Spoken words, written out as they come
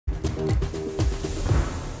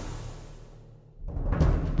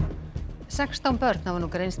16 börn hafa nú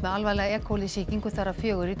greinst með alvarlega E-coli-sýkingu þar af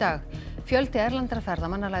 4 í dag. Fjöldi erlendra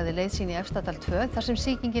ferðamanna lagði leið sín í Efstadal 2 þar sem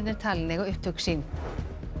sýkingin talin eiga upptök sín.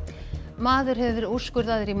 Maður hefur verið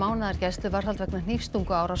úrskurðaður í mánaðargæsluvarðhald vegna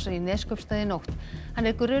hnífstunguárásar í Neskaupstað í nótt. Hann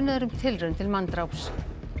grunaður tilraun til manndráps.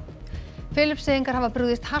 Filippseyingar hafa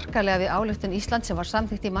brugðist harkalega við ályktun Íslands sem var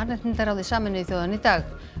samþykkt í mannréttindaráði Sameinuðu þjóðanna í dag.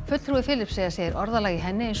 Fulltrúi Filippseyja segir orðalagi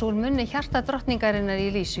henni eins og úr munni hjartadrottningarinnar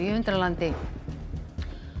í Lísu í Undralandi.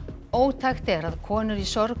 Ótækt að konur í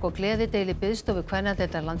sorg og gleði deili biðstofu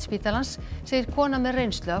kvennadeildar Landspítalans, segir kona með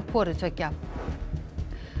reynslu af hvoru tveggja.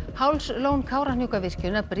 Hálslón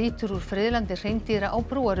Kárahnjúkavirkjunar brýtur úr friðlandi hreindýra á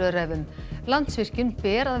Brúaröðrefum. Landsvirkjun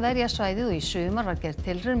ber að verja svæðið og í sumar var gerð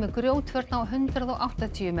tilraun með grjótvörn á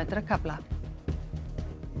 180 metra kafla.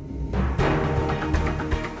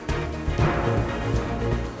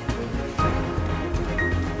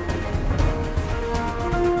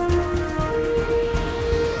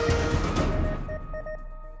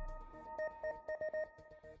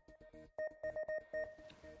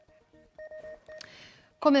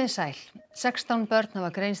 Komiði sæl. 16 börn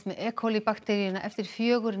hafa greinst með E-coli-bakteríuna eftir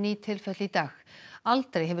 4 ný tilfelli í dag.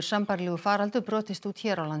 Aldrei hefur sambærilegur faraldur brotist út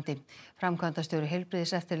hér á landi. Framkvæmdastjóri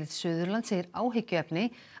Heilbrigðiseftirlits Suðurlands segir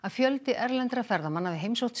áhyggjuefni að fjöldi erlendra ferðamanna hafi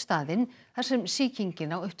heimsótt staðinn þar sem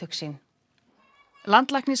sýkingin á upptök sín.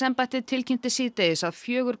 Landlæknisembættið tilkynnti síðdegis að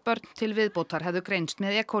 4 börn til viðbótar hefðu greinst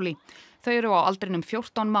með E-coli. Þau eru á aldrinum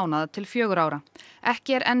 14 mánaða til 4 ára.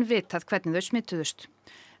 Ekki enn vitað hvernig þau smituðust.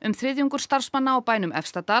 Þriðjungur starfsmanna á bænum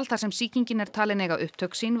Efstadal þar sem sýkingin talin eiga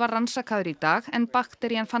upptök sín var rannsakaður í dag en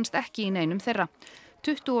bakterían fannst ekki í neinum þeirra.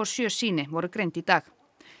 27 sýni voru greind í dag.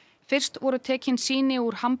 Fyrst voru tekin sýni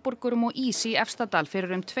úr hamborgurum og ís í Efstadal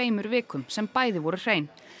fyrir 2 vikum sem bæði voru hrein.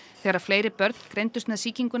 Þegar fleiri börn greindust með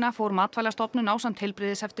sýkinguna fór Matvælastofnun ásamt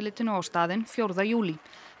Heilbrigðiseftirlitinu á staðinn 4. júlí.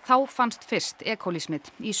 Þá fannst fyrst E-coli-smit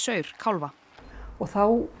í saur kálfa. Og þá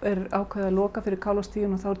ákveðið að loka fyrir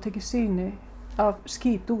kálfastíginn og þá tekið sýni af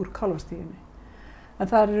skít úr kálfastíginni. En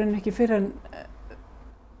það ekki fyrir en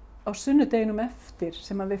á sunnudeginum eftir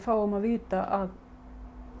sem að við fáum að vita að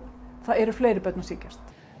það eru fleiri börn að sýkjast.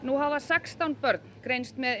 Nú hafa 16 börn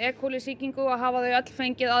greinst með E-coli-sýkingu og hafa þau öll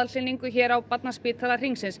fengið aðhlynningu hér á Barnaspítala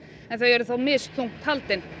Hringsins, en þau eru þó misþungt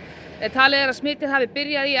haldin. Talið að smitið hafi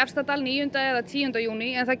byrjað í Efstadal 9. eða 10.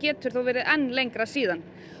 júní en það getur þó verið enn lengra síðan.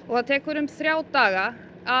 Og það tekur 3 daga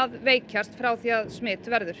að veikjast frá því að smit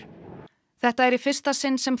verður. Þetta í fyrsta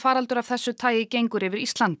sinn sem faraldur af þessu tagi gengur yfir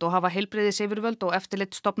Ísland og hafa heilbrigðisyfirvöld og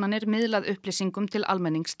eftirlitsstofnanir miðlað upplýsingum til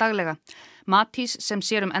almennings daglega. Matís sem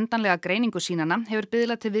sér greininga greiningu sýnana hefur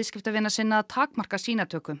biðlað til viðskiptavina sinna að takmarka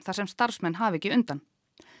sýnatöku þar sem starfsmenn hafi ekki undan.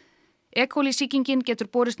 E-coli-sýkingin getur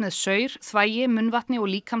borist með saur, þvægi, munnvatni og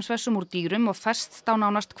líkamsvessum úr dýrum og fest á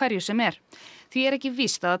nánast hverju sem er. Því ekki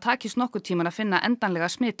víst að það takist nokkuð tíman að finna endanlega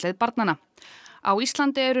smitleið barnanna. Á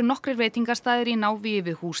Íslandi eru nokkrir veitingastaðir í návígi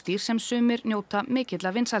við húsdýr sem sumir njóta mikilla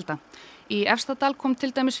vinsælda. Í Efstadal kom til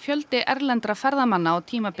dæmis fjöldi erlendra ferðamanna á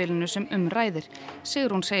tímabilinu sem ræðir.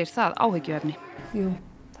 Sigrún segir það áhyggjuefni. Jú,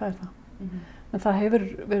 það það. En það hefur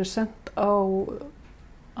verið sendt á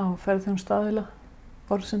ferðaþjónustuaðila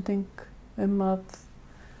orðsending að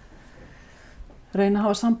reyna að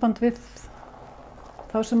hafa samband við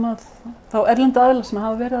þá erlendu aðila sem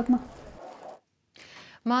hafa verið þarna.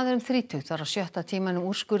 Maður 30 var á 6. tímanum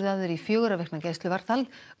úrskurðaður í 4 vikna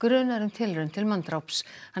gæsluvarðhald grunaður tilraun til manndráps.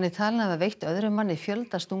 Hann talinn að hafa veitt öðrum manni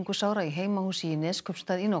fjölda stungusára í heimahúsi í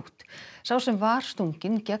Neskaupstað í nótt. Sá sem var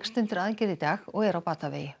stunginn gekkst undir aðgerð í dag og á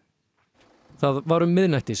batavegi. Það var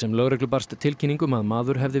miðnætti sem lögreglu barst tilkynningum að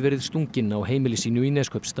maður hefði verið stunginn á heimili sínu í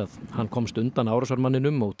Neskaupstað. Hann komst undan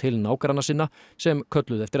árásarmanninum og til nágranna sinna sem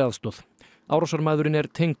kölluðu eftir aðstoð. Árásarmaðurinn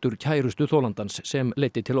tengdur kærustu þolandans sem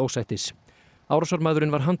leiddi til ósættis.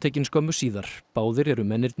 Árásarmaðurinn var handtekinn skömmu síðar. Báðir eru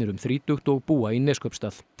mennirnir 30 og búa í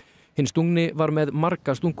Neskaupstað. Hinn stungni var með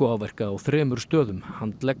marga stunguáverka á 3 stöðum,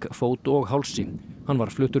 handlegg, fót og hálsi. Hann var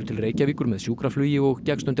fluttur til Reykjavíkur með sjúkraflugi og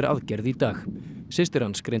gekkst undir aðgerð í dag. Systir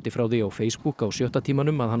hans greindi frá því á Facebook á 7.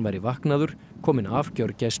 tímanum að hann væri vaknaður, kominn af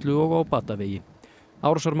gjörgæslu og á batavegi.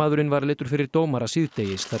 Árásarmaðurinn var leiddur fyrir dómara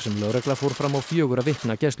síðdegis þar sem lögregla fór fram á 4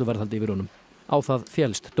 vikna gæsluvarðhaldi yfir honum. Á það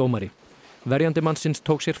féllst dómari. Verjandi mannsins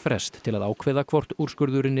tók sér frest til að ákveða hvort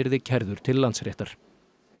úrskurðurinn yrði kærður til Landsréttar.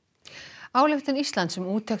 Ályktun Íslands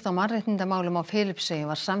úttekt á mannréttindamálum á Filippseyjum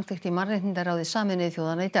var samþykkt í mannréttindaráði Sameinuðu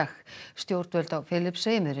þjóðanna í dag. Stjórnvöld á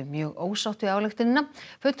Filippseyjum eru mjög ósátt við ályktunina.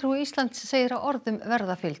 Fulltrúi Íslands segir að orðum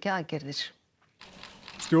verða fylgja aðgerðir.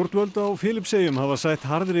 Stjórnvöld á Filippseyjum hafa sætt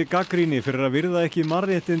harðri gagnrýni fyrir að virða ekki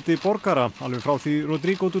mannréttindi borgara, alveg frá því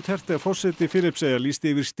Rodrigo Duterte forseti Filippseyja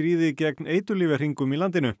lýsti yfir stríði gegn eiturlyfjahringum í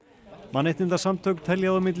landinu. Mannréttindasamtök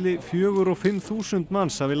telja á milli 4.000 og 5.000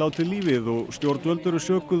 manns hafi látið lífið og stjórnvöld eru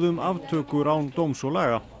sökuð aftökur án dóms og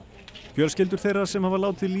laga. Fjölskyldur þeirra sem hafa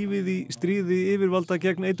látið lífið í stríði yfirvalda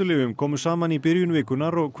gegn eiturlyfjum komu saman í byrjun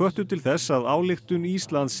vikunnar og hvöttu til þess að ályktun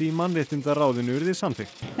Íslands í mannréttindaráðinu yrði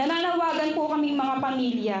samþykkt. Nananawagan po kaming mga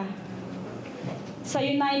pamilya sa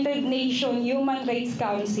United Nations Human Rights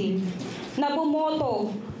Council na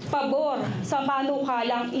bumoto pabor sa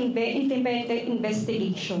panukalang independent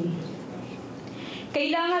investigation.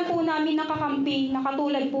 Kailangan po namin nakakampi na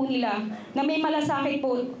katulad po nila na may malasakit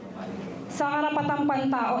po sa karapatang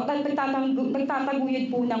pantao at nagtataguyod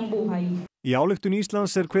po ng buhay. Í ályktun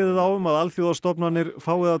Íslands kveðið á að alþjóðastofnanir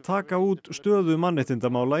fái að taka út stöðu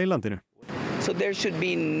mannréttindamála í landinu. So there should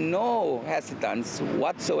be no hesitance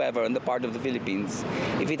whatsoever on the part of the Philippines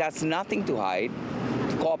if it has nothing to hide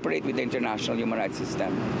to cooperate with the international human rights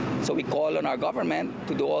system. So we call on our government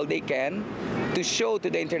to do all they can to show to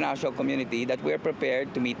the international community that we're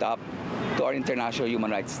prepared to meet up to our international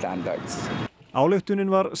human rights standards. Ályktunin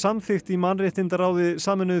var samþykkt í mannréttindaráði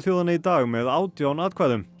Sameinuðu þjóðanna í dag með 18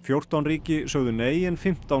 atkvæðum. 14 ríki sögðu nei en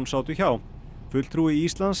 15 sátu hjá. Fulltrúi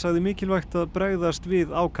Íslands sagði mikilvægt að bregðast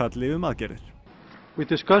við ákalli aðgerðir. We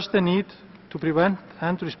discussed the need to prevent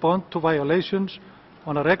and respond to violations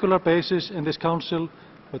on a regular basis in this council,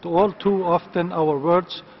 but all too often our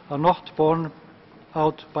words are not borne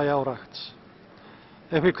out by our acts.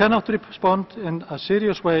 If we cannot respond in a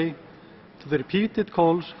serious way to the repeated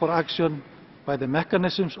calls for action by the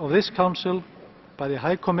mechanisms of this Council, by the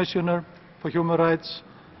High Commissioner for Human Rights,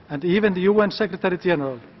 and even the UN Secretary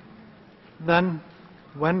General, then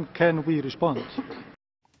when can we respond?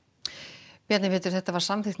 Bjarni Pétur, þetta var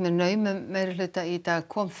samþykkt með naumum meirihluta í dag.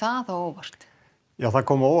 Kom það á óvart? Já, það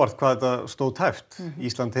kom á óvart hvað þetta stóð tæpt.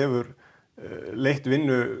 Ísland hefur leitt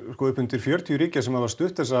vinnu upp undir 40 ríkja sem hafa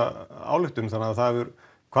stutt þessa ályktun, þannig að það hefur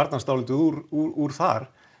kvarnast dálítið úr þar.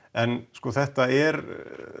 En þetta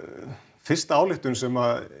fyrsta ályktun sem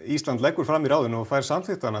að Ísland leggur fram í ráðinu og fær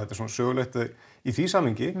samþykktina. Þetta svona sögulegt í því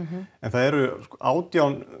samhengi. En það eru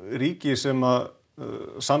 18 ríki sem að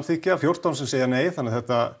samþykkja, 14 sem segja nei, þannig að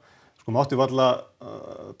þetta mátti varla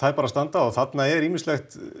tæpara standa og þarna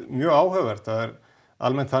ýmislegt mjög áhugavert. Það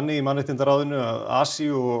almennt þannig í mannréttindaráðinu að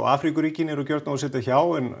Asíu og Afríkuríkin eru gjörn á að setja hjá,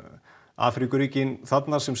 en Afríkuríkin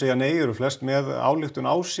þarna sem segja nei eru flest með ályktun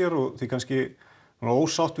á sér og því kannski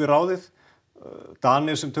ósátt við ráðið.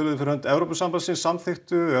 Danir sem töluðu fyrir hönd Evrópusambandsins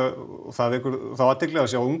samþykktu og það vekur þá athygli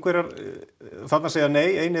að sjá Ungverjar þarna segja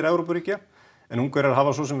nei, einir Evrópuríkja, en Ungverjar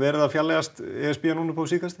hafa svo sem verið að fjarlægast ESB núna på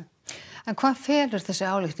síðkasti. En hvað felur þessi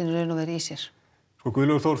ályktun í raun og veru í sér?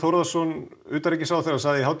 Guðlaugur Þór Þórðarson, utanríkisráðherra,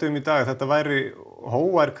 sagði í hádegum í dag að þetta væri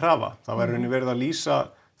hógvær krafa. Það væri verið að lýsa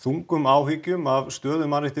þungum áhyggjum af stöðu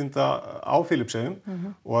mannréttinda á Filippseyjum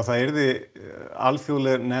og að það yrði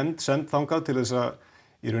alþjóðleg nefnd send þangað til þess að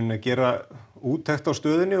í rauninni að gera úttekt á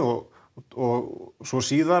stöðunni og svo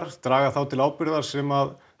síðar draga þá til ábyrgðar sem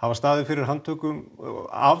að hafa staðið fyrir aftökum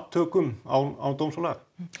á dóms og laga.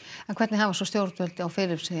 En hvernig hafa svo stjórnvöld á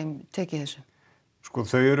Filippseyjum tekið þessu?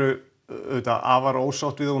 Þau eru auðvitað afar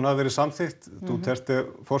ósátt við að hún hafi verið samþykkt. Duterte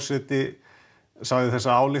forseti sagði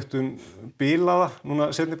þessa ályktun bilaða núna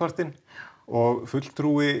seinnipartinn og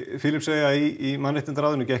fulltrúi Filippseyja í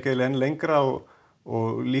mannréttindaráðinu gekk eiginlega enn lengra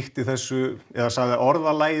og líkti þessu, eða sagði að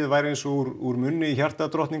orðalagið væri eins og úr munni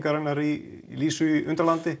hjartadrottningarinnar í Lísu í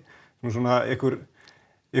Undralandi. Svona einhver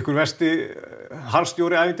versti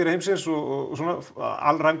harðstjóri ævintýra heimsins og svona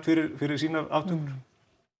alræmt fyrir sínar aftökur.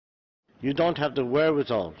 You don't have the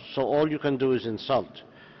wherewithal, so all you can do is insult.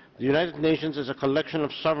 The United Nations is a collection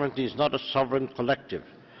of sovereignties, not a sovereign collective.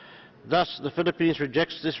 Thus, the Philippines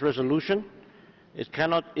rejects this resolution. It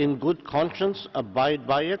cannot, in good conscience, abide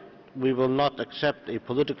by it. We will not accept a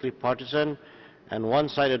politically partisan and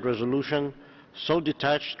one-sided resolution so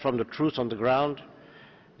detached from the truth on the ground.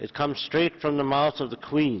 It comes straight from the mouth of the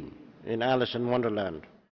Queen in Alice in Wonderland.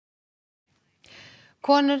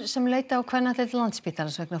 Konur sem leita á kvennadeild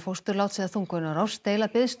Landspítalans vegna fósturláts eða þungunarófs deila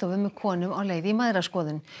biðstofu með konum á leið í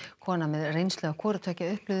mæðraskoðun. Kona með reynslu af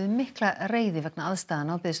hvorutveggja upplifði mikla reiði vegna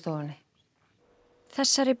aðstæðana á biðstofunni.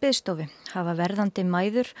 Þessari biðstofu hafa verðandi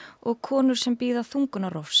mæður og konur sem bíða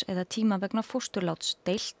þungunarófs eða tíma vegna fósturláts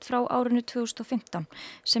deilt frá árinu 2015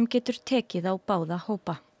 sem getur tekið á báða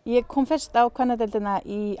hópa. Ég kom fyrst á kvennadeildina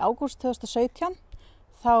í ágúst 2017.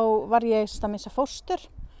 Þá var ég að missa fóstur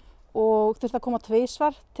og þurfti að koma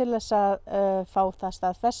tvisvar til þess að fá það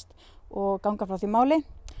staðfest og ganga frá því máli.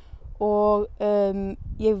 Og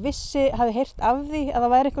ég hafði heyrt af því að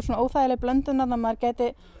það væri eitthvað svona óþægileg blöndun að maður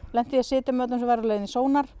gæti lent í að sitja með öllum sem væru á leiðinni í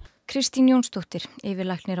sónar. Kristín Jónsdóttir,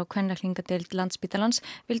 yfirlæknir á kvenlækningadeild Landspítalans,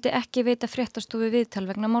 vildi ekki veita fréttastofu viðtal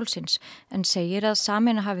vegna málsins en segir að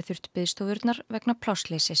sameina hafi þurft biðstofurnar vegna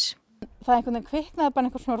plássleysis. Það einhvern veginn kviknaði bara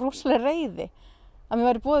einhver svona rosaleg reiði að mér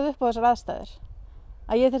væri boðið upp á þessar aðstæður.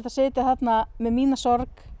 Að ég þurfti að sitja þarna með mína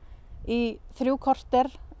sorg í 3 korter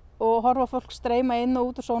og horfa fólk streyma inn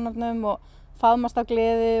og út úr sónarnum og faðmast af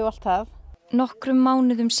gleði og allt það. Nokkrum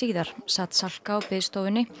mánuðum síðar satt Salka á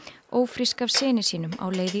biðstofunni ófrísk af syni sínum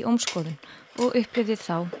á leið í ómskoðun og upplifði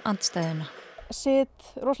þá andstæðuna.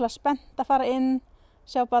 Sitt rosalega spennt að fara inn,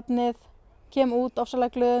 sjá barnið, kem út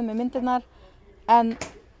ofsalega glöð með myndirnar en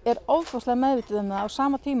er ofboðslega meðvituð það. Á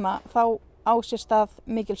sama tíma þá á sér stað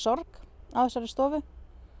mikil sorg á þessari stofu.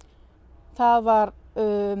 Það var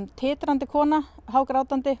titrandi kona,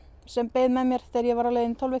 hágrátandi, sem beið með mér þegar ég var á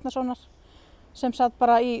leiðin 12 vikna sonar, sem satt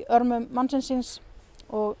bara í örmum mannsins síns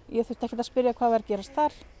og ég þurfti ekkert að spyrja hvað var að gerast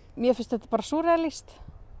þar. Mér finnst þetta bara súrrealískt.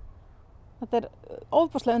 Þetta er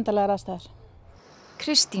ofboðslega undarlegar aðstæður.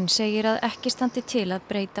 Kristín segir að ekki standi til að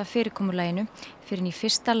breyta fyrirkomulaginu fyrir í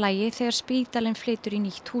fyrsta lagi þegar spítalinn flytur í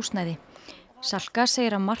nýtt húsnæði. Salka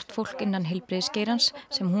segir að margt fólk innan heilbrigðisgeirans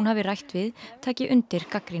sem hún hafi rætt við taki undir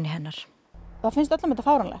gagnrýni hennar. Það finnst öllum þetta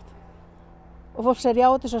fáránlegt og fólk segir já,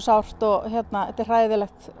 þetta er svo sárt og þetta er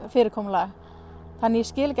hræðilegt fyrirkomulag. Þannig ég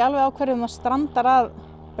skil ekki alveg á hverjum það strandar að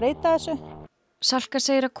breyta þessu. Salka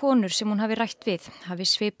segir að konur sem hún hafi rætt við hafi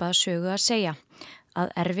svipaða sögu að segja.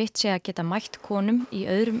 Að erfitt sé að geta mætt konum í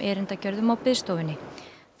öðrum erindagjörðum á biðstofunni.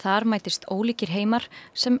 Þar mætist ólíkir heimar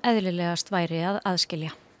sem eðlilegast væri að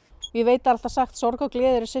aðskilja. Ég veit alltaf sagt sorg og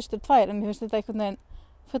gleði eru systur tvær en mér finnst þetta einhvern veginn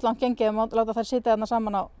fullan gengið að láta þær sitja þarna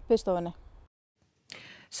saman á biðstofunni.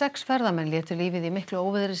 6 ferðamenn létu lífið í miklu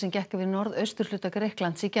óveðri sem gekk yfir norðausturhluta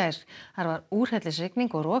Grikklands í gær. Þar var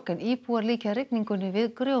úrhellisrigning og rok en íbúar líkja rigningunni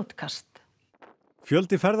við grjótkast.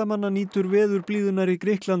 Fjöldi ferðamanna nýtur veðurblíðunnar í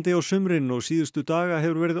Grikklandi á sumrin og síðustu daga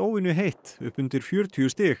hefur verið óvenju heitt, upp undir 40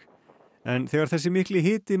 stig. En þegar þessi mikli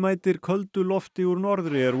hiti mætir köldu lofti úr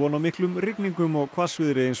norðri er von á miklum rigningum og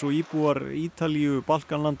hvassviðri eins og íbúar Ítalíu,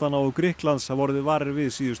 Balkanlandana og Grikklands hafa orðið varir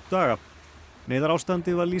við síðustu daga.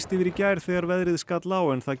 Neyðarástandi var lýst yfir í gær þegar veðrið skall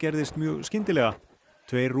á en það gerðist mjög skyndilega.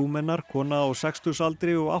 2 Rúmenar, kona á 60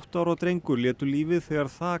 aldri og 8 ára drengur létu lífið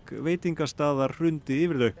þegar þak veitingastaðar hrundi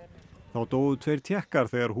yfir þau. Þá dóu 2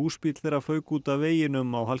 Tékkar þegar húsbíll þeirra fauk út af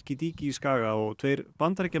veginum á Halkidiki í Skaga og 2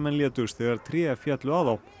 Bandaríkjamenn létust þegar tré féllu á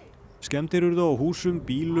þá. Skemmdir urðu á húsum,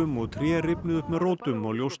 bílum og tré rifnuð upp með rótum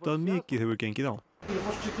og ljóst að mikið hefur gengið á.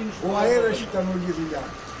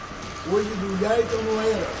 Όλη η δουλειά ήταν ο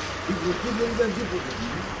αέρας. Η βροχή δεν ήταν τίποτα.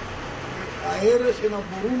 Αέρας και να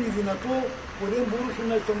μπορούν οι δυνατό που δεν μπορούσε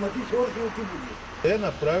να σταματήσει όρθιο τίποτα. Ένα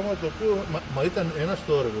πράγμα το οποίο ήταν ένας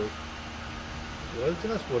θόρυβος. Τι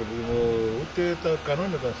να σου πω, ούτε τα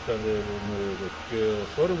κανόνια ήταν σκανδαλώδη και ο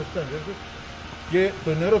θόρυβος ήταν τέτοιο. Και το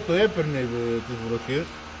νερό το έπαιρνε τις βροχές.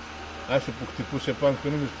 Άσε που χτυπούσε πάνω και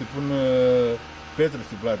νόμιζε χτυπούν πέτρες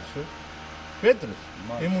στην πλάτη σου. Πέτρες.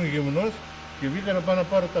 Ήμουν γυμνός. Και βγήκα να πάω να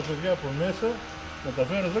πάρω τα παιδιά από μέσα, να τα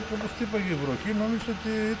φέρω εδώ και όπως τύπαγε η βροχή νόμιζα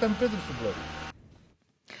ότι ήταν πέτρες στην πλάτη.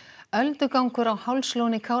 Öldugangur á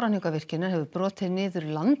Hálslóni Kárahnjúkavirkjunar hefur brotið niður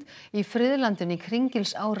land í friðlandinu í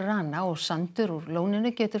Kringilsá Rana og sandur úr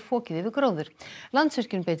lóninu getur fokið yfir gróður.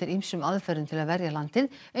 Landsvirkjun beitir ýmsum aðferðum til að verja landið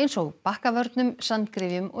eins og bakkavörnum,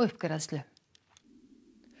 sandgrifjum og uppgræðslu.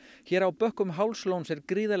 Hér á bökkum Hálslóns er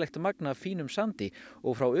gríðarlegt magna af fínum sandi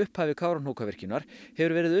og frá upphafi Kárahnjúkavirkjunar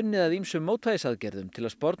hefur verið unnið að ýmsum mótvægisaðgerðum til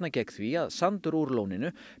að sporna gegn því að sandur úr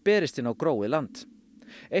lóninu berist inn á gróið land.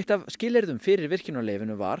 Eitt af skilyrðum fyrir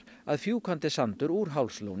virkjunarleyfinu var að fjúkandi sandur úr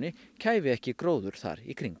Hálslóni kæfi ekki gróður þar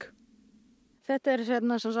í kring. Þetta er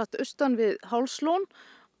sem sagt austan við Hálslón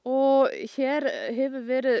og hér hefur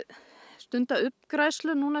verið stunda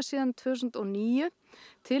uppgræðslu núna síðan 2009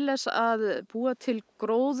 til þess að búa til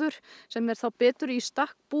gróður sem er þá betur í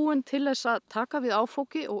stakk búin til þess að taka við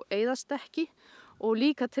áfóki og eyðast ekki og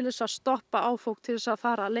líka til þess að stoppa áfók til þess að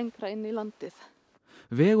fara lengra inn í landið.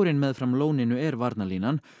 Vegurinn meðfram lóninu er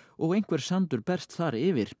varnarlínan og einhver sandur berst þar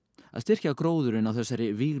yfir. Að styrkja gróðurinn á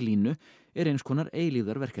þessari víglínu er eins konar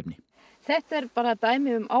eilífðarverkefni. Þetta er bara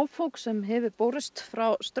dæmi áfók sem hefur borist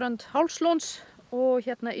frá strönd Hálslóns og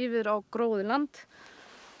hérna yfir á gróið land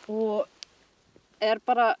og er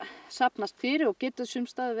bara safnast fyrir og getur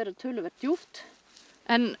sumstaði verið töluvert djúpt.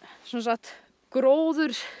 En svona sagt,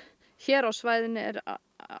 gróður hér á svæðinu er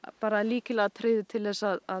bara líkilega tryggður til þess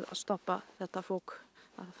að stoppa þetta fólk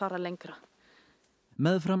að fara lengra.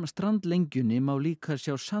 Meðfram strandlengjunni má líka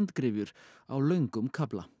sjá sandgrifjur á löngum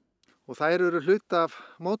kafla. Og það eru hluti af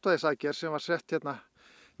mótvægisaðgerð sem var sett hérna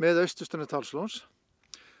með austurströnd Hálslóns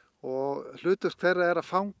og hlutverk þeirra að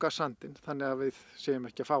fanga sandinn þannig að við séum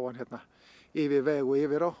ekki að fá hann hérna yfir veg og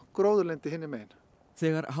yfir á gróðurlendi hinum megin.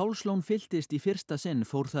 Þegar Hálslón fylltist í fyrsta sinn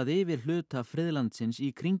fór það yfir hluta friðlandsins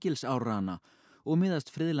í Kringilsárrana og miðast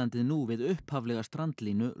friðlandið nú við upphaflega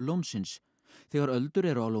strandlínu lónsins. Þegar öldur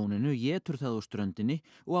eru á lóninu étur það á ströndinni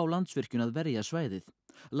og á Landsvirkjun að verja svæðið.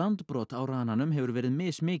 Landbrot á rananum hefur verið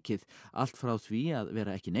mismikið, allt frá því að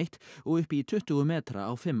vera ekki neitt og upp í 20 metra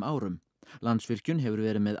á 5 árum. Landsvirkjun hefur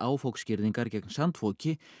verið með áfóksgirðingar gegn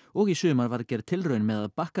sandfoki og í sumar var gerð tilraun með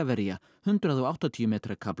að bakkaverja 180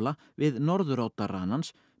 metra kabla við norðuráta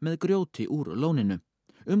ranans með grjóti úr lóninu.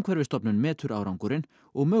 Umhverfisstofnun metur árangurinn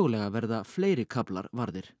og mögulega verða fleiri kablar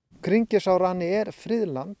varðir. Kringilsárrani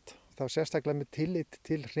friðland, þá sérstaklega með tillit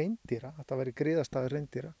til hreindýra, þetta væri griðastaður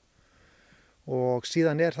hreindýra. Og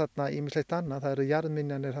síðan þarna ýmislegt annað, það eru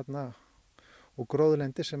jarðminjanir þarna og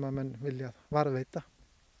gróðurlendi sem að menn vilja varðveita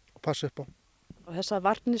og passa upp á. Og þessar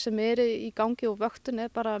varnir sem eru í gangi og vöktun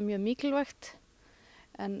bara mjög mikilvægt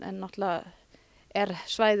en náttúrulega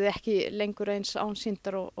svæðið ekki lengur eins án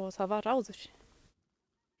sýndar og það var áður.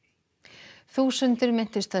 Þúsundir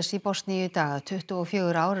minntust þess í Bosníu í dag að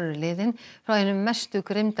 24 ár eru liðin frá einum mestu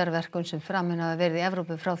grimmdarverkum sem framin hafa verið í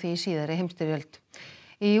Evrópu frá því í síðari heimsstyrjöld.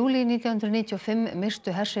 Í júlí 1995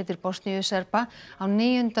 myrtu hersveitir Bosníu-Serba á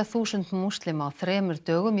 9.000 múslima á 3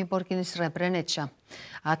 dögum í borginni Srebrenica.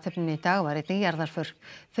 Athöfnin í dag var einnig jarðarför.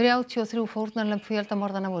 33 fórnarlömb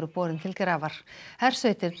fjöldamorðanna voru borin til grafar.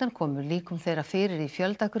 Hersveitirnar komu líkum þeirra fyrir í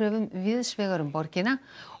fjöldagröfum víðs vegar borgina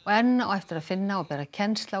og enn á eftir að finna og bera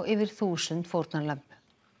kennsl á yfir 1000 fórnarlömb.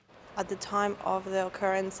 At the time of the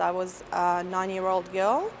occurrence, I was a 9-year-old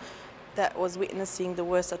girl that was witnessing the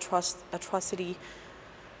worst atrocity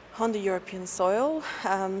on the European soil.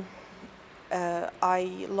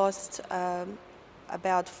 I lost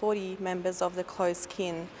about 40 members of the close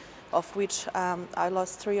kin, of which I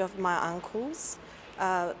lost 3 of my uncles,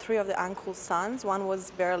 3 of the uncle's sons. One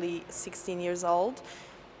was barely 16 years old,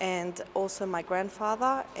 and also my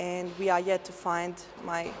grandfather, and we are yet to find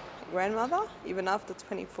my grandmother. Even after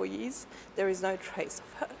 24 years, there is no trace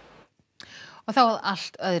of her. Og þá að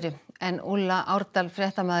allt öðru, en Úlla Árdal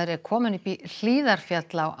fréttamaður komin upp í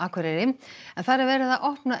Hlíðarfjall á Akureyri, en þar verið að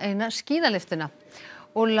opna eina skíðaliftuna.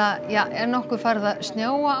 Úlla, nokkuð farið að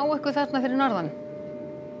snjóa á ykkur þarna fyrir norðan?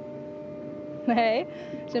 Nei,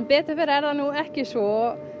 sem betur fyrir það nú ekki svo.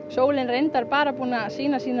 Sólin reyndar bara búin að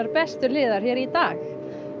sýna sínar bestu hliðar hér í dag.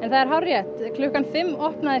 En það hárrétt, klukkan 5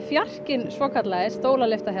 opnaði fjarkinn svokallaði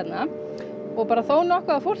stólalifta hérna. Og bara þó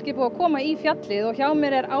nokkuð að fólki búið að koma í fjallið og hjá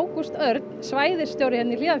mér Ágúst Örn, svæðisstjóri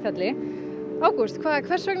hérna í Hlíðarfjalli. Ágúst,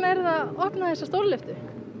 hvers vegna það að opna þessa stórliftu?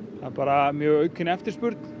 Það er bara mjög aukin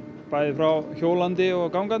eftirspurn, bæði frá hjólandi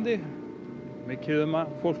og gangandi. Mikið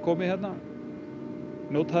að fólk komi hérna,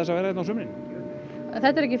 njóta þess að vera hérna á sumrin.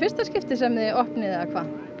 Þetta ekki fyrsta skipti sem þið opnið eða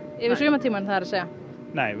hvað? Yfir sumartíman það að segja?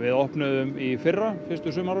 Nei, við opnuðum í fyrra,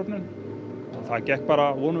 fyrstu sumaropnun. Það gekk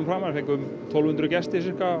bara vonum fram, við fengum 1200 gesti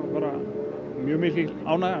cirka, bara mjög mikil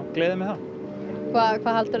ánægja, gleði með það.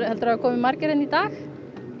 Hvað heldur að komi margir inn í dag?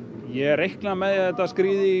 Ég reikna með að þetta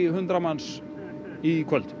skríði í 100 manns í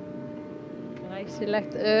kvöld.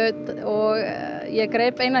 Glæsilegt og ég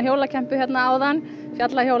greip eina hjólakempu hérna áðan,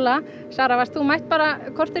 fjallahjóla. Sara, varst þú mætt bara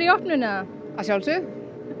korter í opnun eða? Að sjálfsög,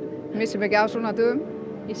 missum ekki af svona dögum.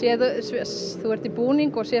 Ég sé þú ert í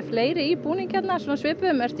búning og sé fleiri í búning hérna, svona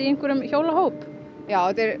svipuðum, ert í einhverjum hjólahóp? Já,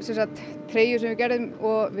 þetta er sem sagt treyju sem við gerðum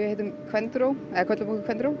og við heitum Kvendró, eða köllum okkur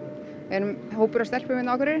Kvendró. Við erum hópur af stelpum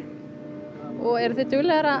hérna á Akureyri. Og eru þið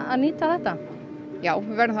duglegar að nýta þetta? Já,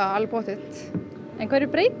 við verðum það alveg pottitt. En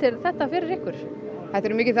hverju breytir þetta fyrir ykkur?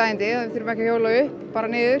 Þetta er mikið þægindi, við þurfum ekki að hjóla upp,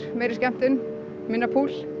 bara niður, meiri skemmtun, minna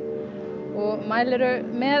púl. Og mæliru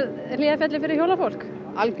með Hlíðarfjalli fyrir hjólafólk?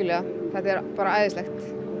 Algjörlega, þetta er bara æðislegt.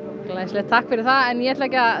 Glæsilegt, takk fyrir það, en ég ætla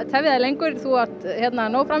ekki að tefja þig lengur, þú ert hérna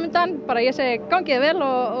nóg framundan, bara ég segi gangið vel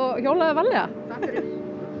og hjólaði varlega. Takk fyrir.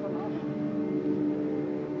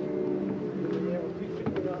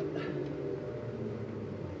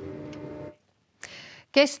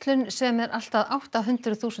 Geislun sem allt að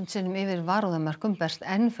 800.000 sinnum yfir varúðarmörkum berst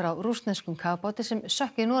enn frá rússneskum kafbáti sem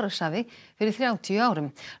sökk í Noregshafi fyrir 30 árum.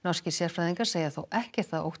 Norskir sérfræðingar segja þó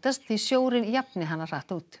ekkert að óttast því sjórinn jafni hana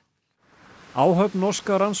hratt út. Áhöfn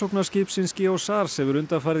norska rannsóknarskipsins Geosars hefur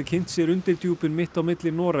undanfarið kynnt sér undirdjúpin mitt á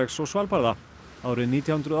milli Noregs og Svalbarða. Árið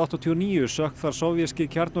 1989 sökk þar sovjeski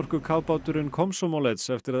kjarnorkukafbáturinn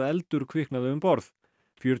Komsomolets eftir að eldur kviknaði borð.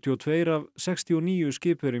 42 af 69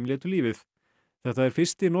 skipverjum létu lífið. Þetta er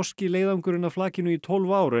fyrsti norski leiðangurinn af flakinu í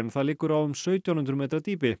 12 ár en það liggur á 1700 metra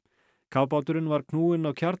dýpi. Kafbáturinn var knúinn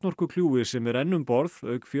á kjarnorkukljúfi sem enn borð,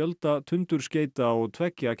 auk fjölda tundurskeita og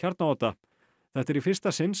 2 kjarnaodda. Þetta í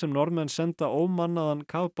fyrsta sinn sem Norðmenn senda ómannaðan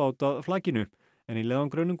kafbát að flagginu, en í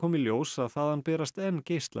leiðangrunum kom í ljós að þaðan berast enn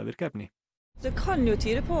geislavirk efni. Det kan jo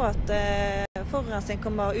tyde på at forurensning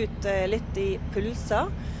kommer ut litt i pulser.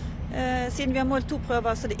 Siden vi har målt 2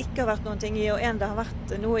 prøver så det ikke har vært noen ting i, og en det har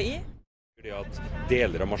vært noe i. Det at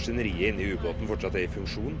deler av maskineriet inne i ubåten fortsatt i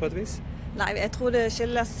funksjon på et vis? Nei, jeg tror det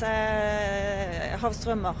skyldes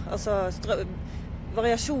havstrømmer, altså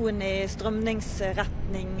variasjon i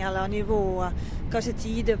strømningsretning eller nivå, kanskje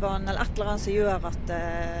tidevann eller et eller annet som gjør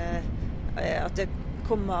at det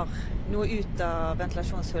kommer noe ut av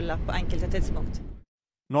ventilasjonshullet på enkelte tidspunkt.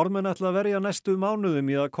 Norðmenn ætla að verja næstu mánuðum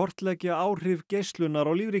í að kortleggja áhrif geislunar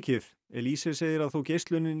á lífríkið. Elíse segir að þó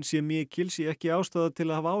geislunin sé mikil sé ekki ástæða til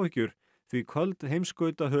að hafa áhyggjur, því köld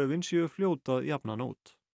heimskautahöfin séu fljót að jafna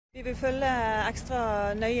út. Vi vil følge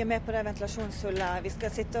ekstra nøye med på det ventilasjonshullet. Vi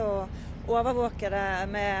skal sitte og overvåke det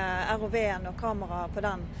med ROV-en og kamera på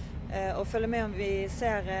den, og følge med om vi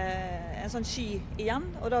ser en sånn sky igjen,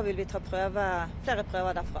 og da vil vi ta flere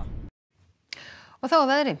prøver derfra. Og þá að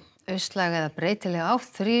veðri. Austlæg eða breytileg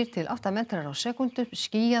átt 3 til 8 metrar á sekúndu,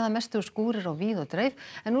 skýjað að mestu og skúrir á víð og dreif,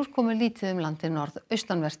 en úrkomu lítið landið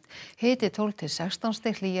norðaustanvert. Hiti 12 til 16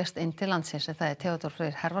 stig, hlýjast inn til landsins. Það er Theodór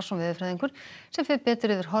Freyr Hervarsson veðurfræðingur sem fer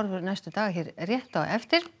betur yfir horfur næstu daga hér rétt á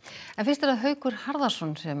eftir. En fyrst það Haukur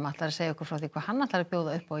Harðarsson sem ætlar að segja okkur frá því hvað hann ætlar að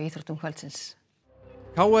bjóða upp á íþróttum kvöldsins.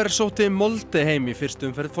 KR sótti Molde heim í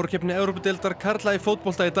fyrstu umferð forkeppni Evrópudeildar karla í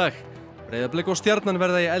fótbolta í dag. Breiðablik og Stjarnan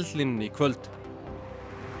verða í eldlínunni í kvöld.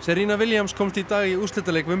 Serena Williams komst í dag í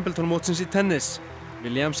úrslitaleik Wimbledon mótsins í tennis.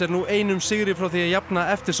 Williams nú einum sigri frá því að jafna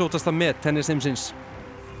eftirsótasta met tennisheimsins.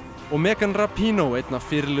 Og Megan Rapinoe, einn af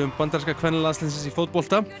fyrirliðum bandaríska kvennalandsliðsins í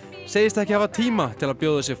fótbolta, segist ekki hafa tíma til að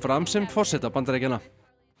bjóða sig fram sem forseta Bandaríkjanna.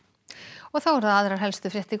 Og þá það aðrar helstu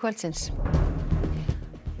fréttir kvöldsins.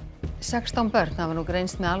 16 börn hafa nú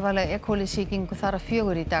greinst með alvarlega E-coli-sýkingu þar af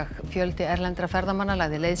 4 í dag. Fjöldi erlendra ferðamanna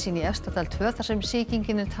lagði leið sín í Efstadal 2 þar sem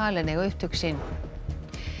sýkingin talin eiga upptök sín.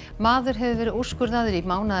 Maður hefur verið úrskurðaður í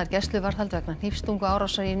mánaðar gæsluvarðhald vegna hnífstungu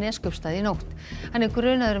árásar í Neskaupstað í nótt. Hann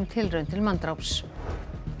grunaður tilraun til manndráps.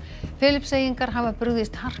 Filippseyingar hafa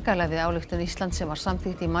brugðist harkalega við ályktun Íslands sem var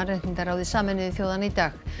samþykkt í mannréttindaráði Sameinuðu þjóðanna í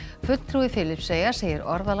dag. Fulltrúi Filippseyja segir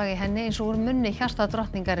orðalag í henni eins og úr munni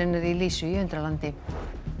hjartadrottningarinnar í Lísu í Undralandi.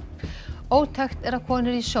 Ótækt að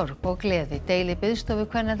konur í sorg og gleði deili biðstofu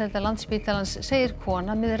kvennadeildar Landspítalans, segir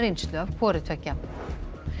kona með reynslu af hvoru tveggja.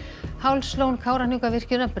 Hálslón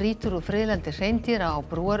Kárahnjúkavirkjunar brýtur úr friðlandi hreindýra á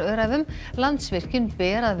Brúaröræfum. Landsvirkjun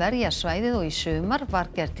ber að verja svæðið og í sumar var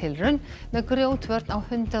gerð tilraun með grjótvörn á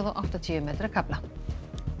 180 metra kafla.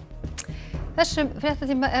 Þessum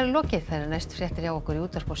fréttatíma lokið. Það næstu fréttir hjá okkur í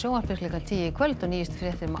útvarpi og sjónvarpi klukkan 10 í kvöld og nýjustu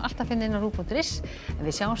fréttir má alltaf finna inn á rúv.is. En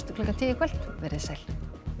við sjáumst klukkan 10 í kvöld. Verið sæl.